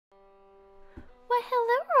Why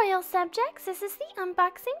hello royal subjects, this is the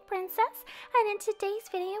Unboxing Princess, and in today's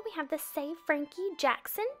video we have the Save Frankie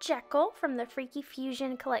Jackson Jekyll from the Freaky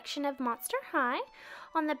Fusion collection of Monster High.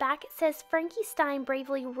 On the back it says Frankie Stein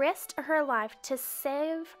bravely risked her life to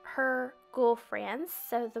save her girlfriends,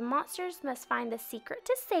 so the monsters must find the secret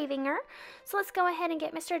to saving her. So let's go ahead and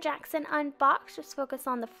get Mr. Jackson unboxed. Just focus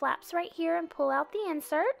on the flaps right here and pull out the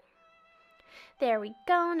insert. There we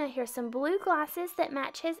go. Now here's some blue glasses that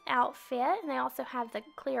match his outfit, and they also have the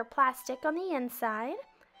clear plastic on the inside.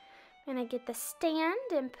 I'm going to get the stand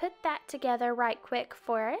and put that together right quick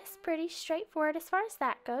for us. Pretty straightforward as far as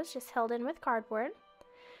that goes, just held in with cardboard.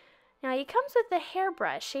 Now he comes with the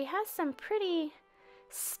hairbrush. He has some pretty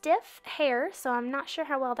stiff hair, so I'm not sure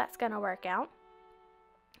how well that's going to work out.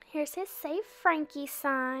 Here's his Save Frankie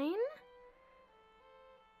sign.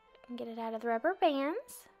 Get it out of the rubber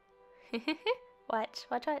bands. Watch.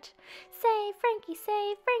 Save Frankie,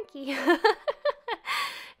 save Frankie.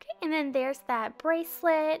 Okay, and then there's that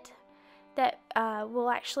bracelet that will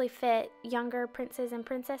actually fit younger princes and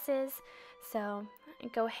princesses. So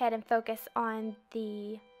go ahead and focus on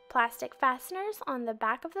the plastic fasteners on the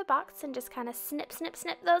back of the box and just kind of snip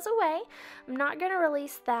those away. I'm not going to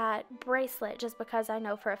release that bracelet just because I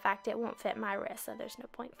know for a fact it won't fit my wrist, so there's no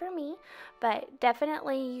point for me. But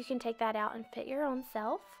definitely you can take that out and fit your own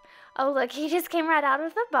self. Oh look, he just came right out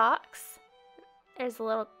of the box. There's a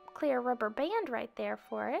little clear rubber band right there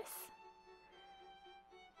for us.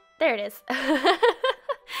 There it is.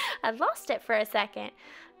 I lost it for a second.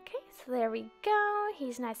 Okay, so there we go.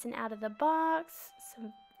 He's nice and out of the box.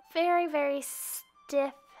 Some very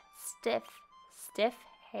stiff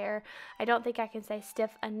hair. I don't think I can say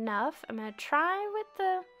stiff enough. I'm going to try with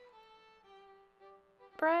the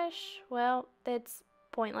brush. Well, it's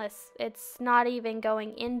pointless. It's not even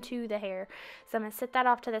going into the hair. So I'm going to set that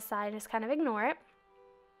off to the side and just kind of ignore it.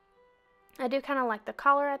 I do kind of like the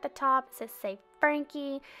collar at the top. It says Save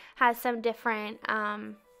Frankie. Has some different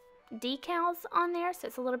decals on there, so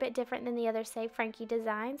it's a little bit different than the other Save Frankie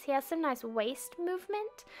designs. He has some nice waist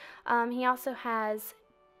movement. He also has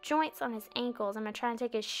joints on his ankles. I'm going to try and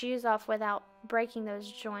take his shoes off without breaking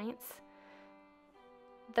those joints.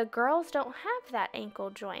 The girls don't have that ankle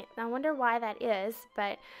joint. I wonder why that is,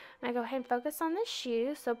 but I'm going to go ahead and focus on the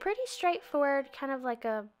shoe. So pretty straightforward, kind of like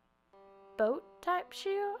a boat type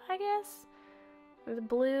shoe, I guess. With the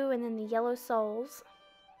blue and then the yellow soles.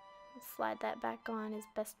 Slide that back on as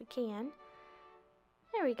best we can.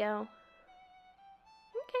 There we go.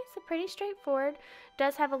 Okay, so pretty straightforward.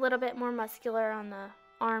 Does have a little bit more muscular on the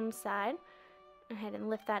arm side. Go ahead and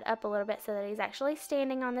lift that up a little bit so that he's actually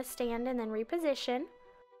standing on the stand and then reposition.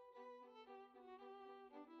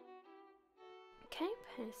 Okay,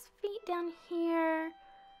 put his feet down here.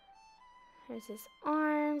 There's his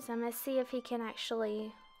arms. I'm going to see if he can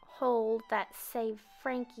actually hold that Save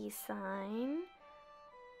Frankie sign.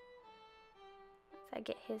 I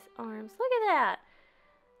get his arms. Look at that.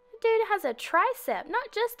 The dude has a tricep,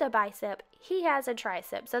 not just a bicep. He has a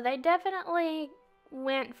tricep. So they definitely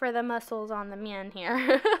went for the muscles on the men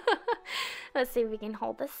here. Let's see if we can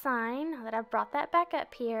hold the sign now that I've brought that back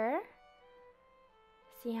up here.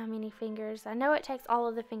 See how many fingers. I know it takes all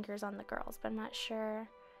of the fingers on the girls, but I'm not sure.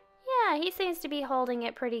 Yeah, he seems to be holding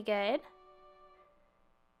it pretty good.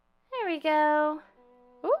 There we go.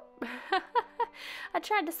 Oop. I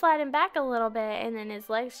tried to slide him back a little bit, and then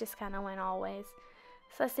his legs just kind of went all ways.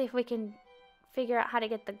 So let's see if we can figure out how to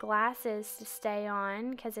get the glasses to stay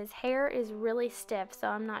on, because his hair is really stiff, so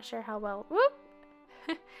I'm not sure how well. Whoop!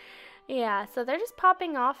 Yeah, so they're just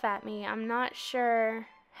popping off at me. I'm not sure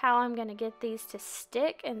how I'm going to get these to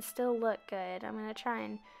stick and still look good. I'm going to try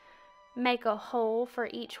and make a hole for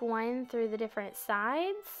each one through the different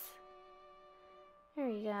sides. There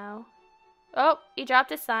you go. Oh, he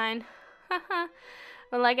dropped his sign.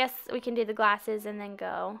 Well, I guess we can do the glasses and then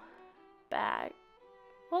go back.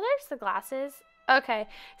 Well, there's the glasses. Okay,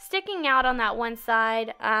 sticking out on that one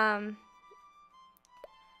side.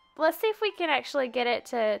 Let's see if we can actually get it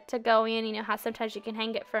to go in. You know how sometimes you can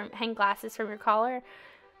hang glasses from your collar.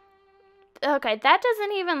 Okay, that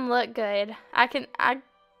doesn't even look good.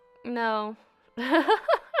 No. I'm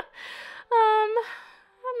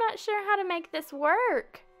not sure how to make this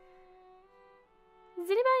work. Does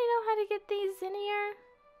anybody know how to get these in here?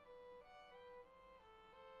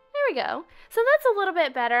 There we go. So that's a little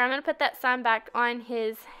bit better. I'm going to put that sign back on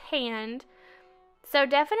his hand. So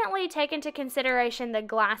definitely take into consideration the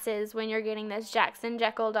glasses when you're getting this Jackson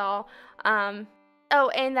Jekyll doll. Oh,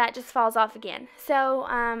 and that just falls off again. So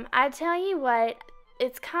I tell you what,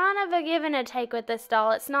 it's kind of a give and a take with this doll.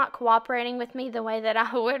 It's not cooperating with me the way that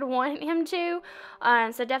I would want him to.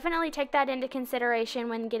 So definitely take that into consideration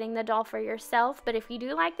when getting the doll for yourself. But if you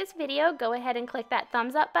do like this video, go ahead and click that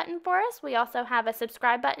thumbs up button for us. We also have a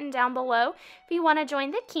subscribe button down below if you want to join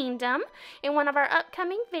the kingdom. In one of our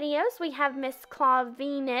upcoming videos, we have Miss Claw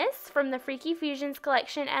Venus from the Freaky Fusions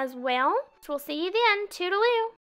collection as well. So we'll see you then. Toodaloo!